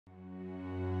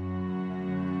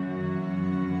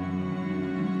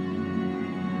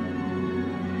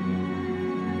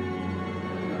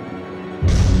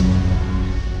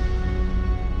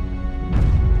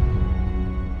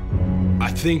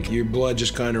think your blood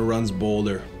just kind of runs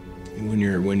bolder when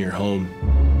you're home.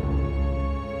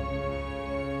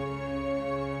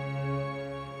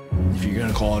 If you're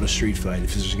gonna call it a street fight,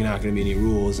 if there's not gonna be any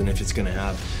rules, and if it's gonna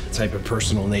have a type of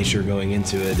personal nature going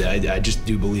into it, I just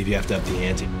do believe you have to up the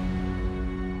ante.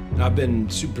 I've been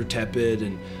super tepid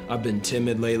and I've been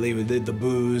timid lately with the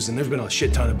booze, and there's been a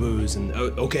shit ton of booze, and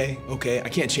okay, I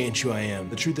can't change who I am.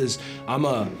 The truth is, I'm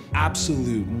a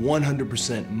absolute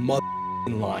 100% mother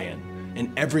lion,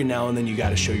 and every now and then you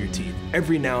gotta show your teeth.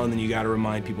 Every now and then you gotta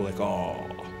remind people like, oh,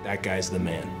 that guy's the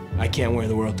man. I can't wear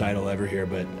the world title ever here,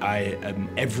 but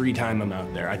every time I'm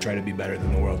out there, I try to be better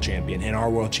than the world champion, and our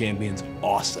world champion's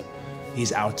awesome.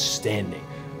 He's outstanding,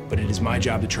 but it is my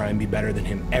job to try and be better than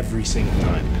him every single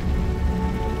time.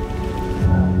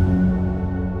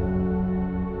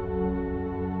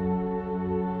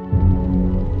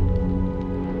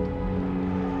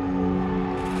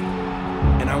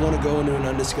 And I want to go into an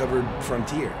undiscovered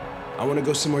frontier. I want to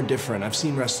go somewhere different. I've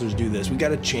seen wrestlers do this. We got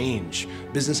to change.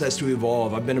 Business has to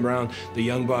evolve. I've been around the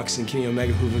Young Bucks and Kenny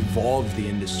Omega who've evolved the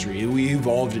industry. We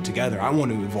evolved it together. I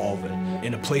want to evolve it.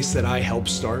 In a place that I helped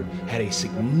start, had a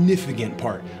significant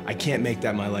part. I can't make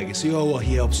that my legacy. Oh, well,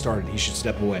 he helped start it. He should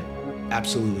step away.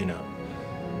 Absolutely not.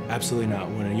 Absolutely not.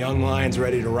 When a young lion's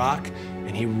ready to rock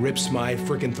and he rips my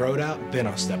freaking throat out, then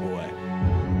I'll step away.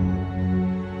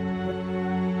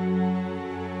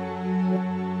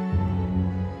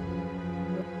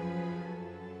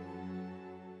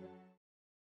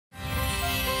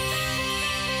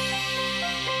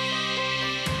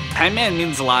 Hangman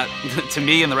means a lot to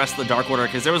me and the rest of the Dark Order,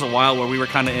 because there was a while where we were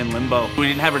kind of in limbo. We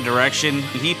didn't have a direction.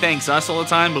 He thanks us all the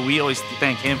time, but we always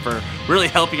thank him for really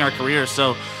helping our career.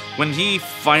 So when he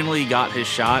finally got his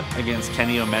shot against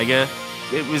Kenny Omega,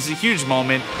 it was a huge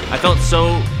moment. I felt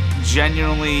so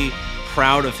genuinely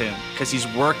proud of him because he's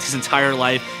worked his entire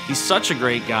life. He's such a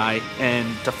great guy,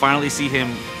 and to finally see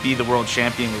him be the world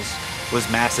champion was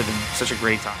massive and such a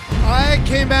great time. I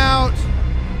came out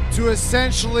to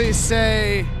essentially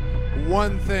say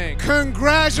one thing.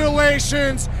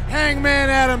 Congratulations, Hangman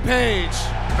Adam Page.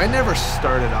 I never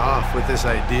started off with this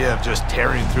idea of just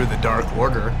tearing through the Dark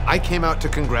Order. I came out to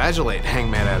congratulate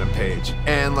Hangman Adam Page.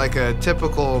 And like a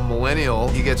typical millennial,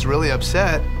 he gets really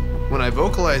upset when I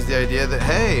vocalize the idea that,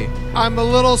 hey, I'm a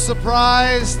little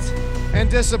surprised and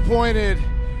disappointed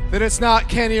that it's not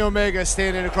Kenny Omega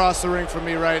standing across the ring from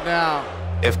me right now.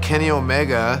 If Kenny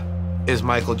Omega is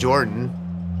Michael Jordan,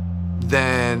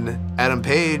 then Adam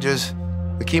Page is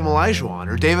Hakeem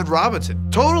Olajuwon or David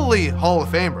Robinson. Totally Hall of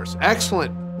Famers,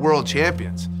 excellent world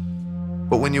champions.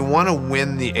 But when you want to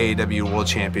win the AEW World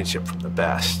Championship from the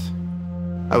best,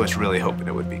 I was really hoping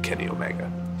it would be Kenny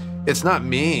Omega. It's not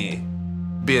me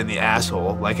being the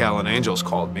asshole like Alan Angels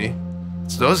called me.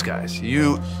 It's those guys.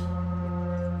 You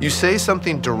say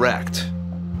something direct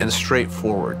and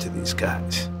straightforward to these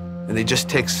guys, and they just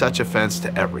take such offense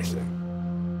to everything.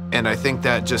 And I think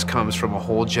that just comes from a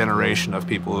whole generation of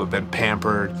people who have been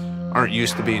pampered, aren't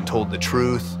used to being told the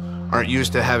truth, aren't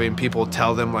used to having people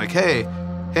tell them like, hey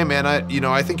man,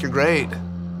 I think you're great,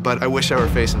 but I wish I were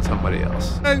facing somebody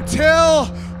else.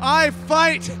 Until I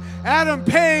fight Adam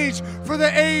Page for the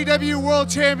AEW World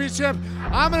Championship,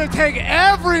 I'm gonna take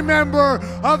every member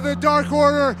of the Dark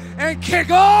Order and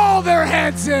kick all their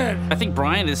heads in. I think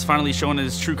Bryan is finally showing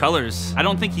his true colors. I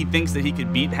don't think he thinks that he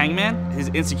could beat Hangman. His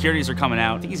insecurities are coming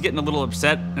out. I think he's getting a little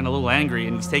upset and a little angry,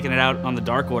 and he's taking it out on the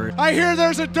Dark Order. I hear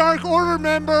there's a Dark Order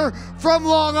member from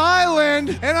Long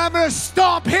Island, and I'm gonna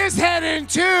stomp his head in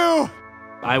too.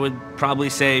 I would probably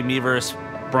say me versus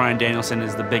Bryan Danielson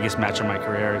is the biggest match of my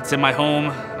career. It's in my home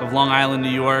of Long Island, New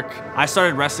York. I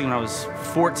started wrestling when I was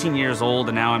 14 years old,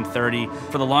 and now I'm 30.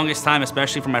 For the longest time,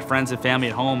 especially for my friends and family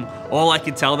at home, all I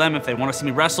could tell them, if they want to see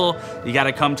me wrestle, you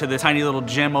gotta come to the tiny little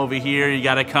gym over here, you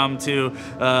gotta come to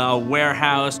a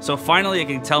warehouse. So finally I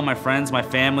can tell my friends, my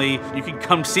family, you can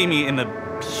come see me in the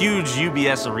huge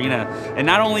UBS arena. And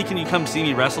not only can you come see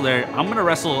me wrestle there, I'm gonna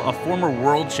wrestle a former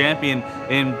world champion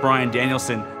in Bryan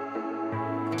Danielson.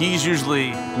 He's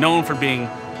usually known for being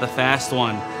the fast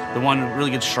one, the one with really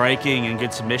good striking and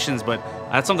good submissions, but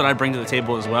that's something I bring to the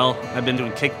table as well. I've been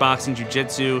doing kickboxing,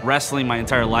 jiu-jitsu, wrestling my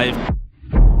entire life.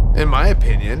 In my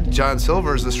opinion, John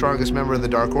Silver is the strongest member of the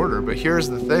Dark Order, but here's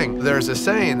the thing. There's a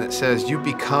saying that says you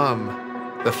become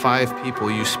the 5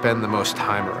 people you spend the most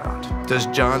time around. Does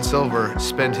John Silver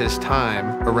spend his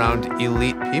time around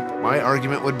elite people? My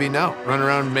argument would be no. Run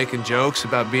around making jokes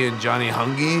about being Johnny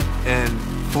Hungy and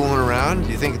fooling around?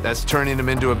 Do you think that's turning him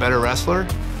into a better wrestler?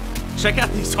 Check out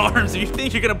these arms. If you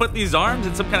think you're gonna put these arms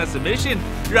in some kind of submission,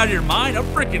 you're out of your mind. I'm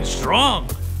freaking strong.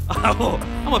 Oh,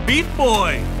 I'm a beef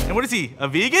boy. And what is he, a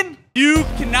vegan? You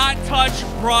cannot touch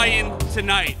Brian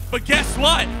tonight. But guess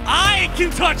what? I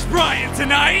can touch Brian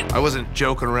tonight. I wasn't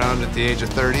joking around at the age of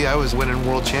 30. I was winning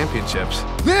world championships.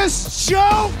 This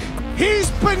joke, he's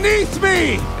beneath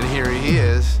me. And here he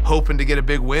is, hoping to get a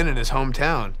big win in his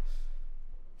hometown.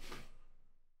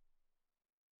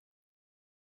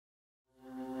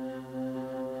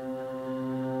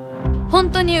本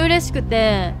当に嬉しく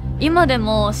て、今で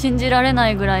も信じられな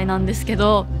いぐらいなんですけ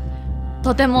ど、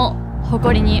とても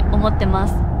誇りに思ってま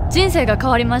す。人生が変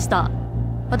わりました。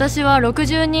私は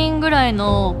60人ぐらい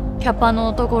のキャパ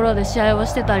のところで試合を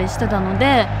してたりしてたの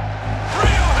で、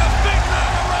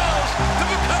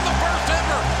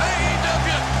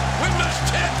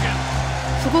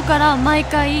そこから毎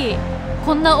回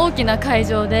こんな大きな会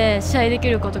場で試合でき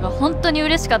ることが本当に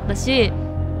嬉しかったし、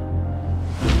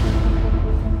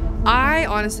I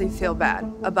honestly feel bad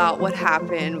about what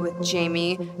happened with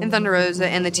Jamie and Thunder Rosa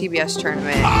in the TBS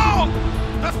tournament. Oh!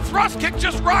 The thrust kick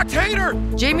just rocked Hayter!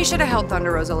 Jamie should have held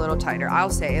Thunder Rosa a little tighter, I'll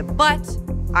say it, but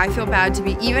I feel bad to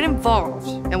be even involved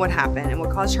in what happened and what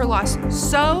caused her loss.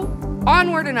 So,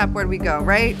 onward and upward we go,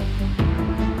 right?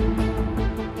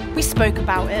 We spoke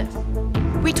about it.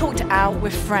 We talked it out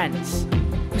with friends.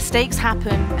 Mistakes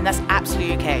happen, and that's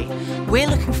absolutely okay. We're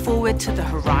looking forward to the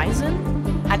horizon,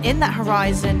 and in that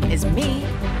horizon is me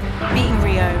beating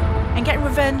Riho and getting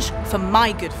revenge for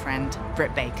my good friend,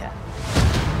 Britt Baker.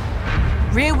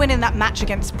 Riho winning that match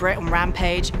against Britt on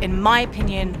Rampage, in my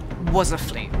opinion, was a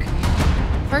fluke.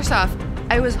 First off,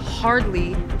 I was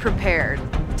hardly prepared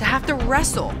to have to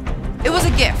wrestle. It was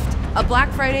a gift. A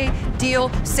Black Friday deal,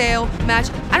 sale, match.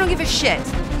 I don't give a shit.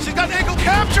 She got the ankle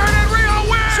captured and Riho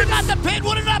wins! She got the pin,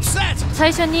 what an upset!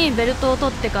 最初にベルトを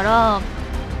取ってから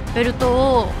ベルト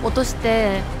を落とし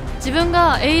て、自分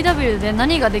が AEW で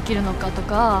何ができるのかと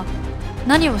か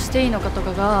何をしていいのかと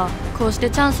かがこうして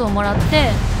チャンスをもらっ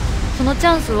て、そのチ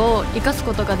ャンスを生かす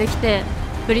ことができて、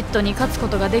ブリットに勝つこ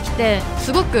とができて、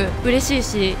すごく嬉しい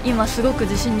し、今すごく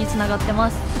自信につながって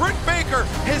ます。 Britt Baker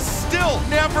has still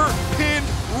never pinned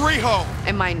Riho.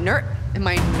 Am I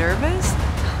nervous?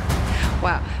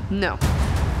 Wow, no.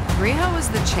 Riho was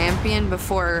the champion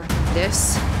before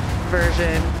this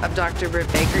version of Dr.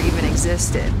 Britt Baker even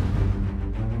existed.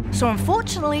 So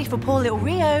unfortunately for poor little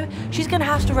Riho, she's gonna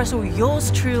have to wrestle yours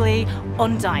truly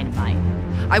on Dynamite.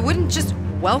 I wouldn't just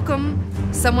welcome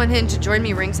someone in to join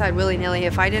me ringside willy-nilly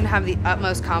if I didn't have the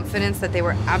utmost confidence that they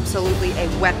were absolutely a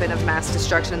weapon of mass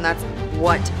destruction, and that's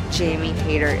what Jamie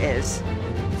Hayter is.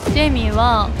 ジェイミー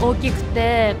は大きく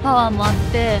てパワーもあっ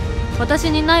て、私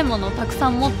にないものをたくさ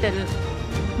ん持ってる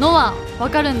のはわ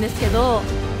かるんですけど、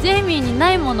ジェイミーに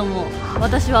ないものも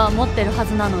私は持ってるは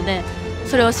ずなので、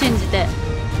それを信じて。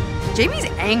 Jamie's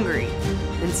angry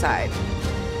inside,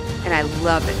 and I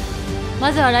love it.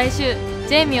 まずは来週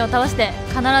ジェイミーを倒して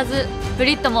必ずブ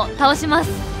リットも倒します。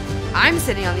 I'm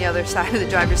sitting on the other side of the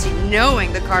driver's seat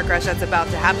knowing the car crash that's about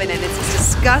to happen, and it's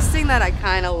disgusting that I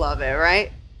kind of love it,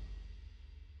 right?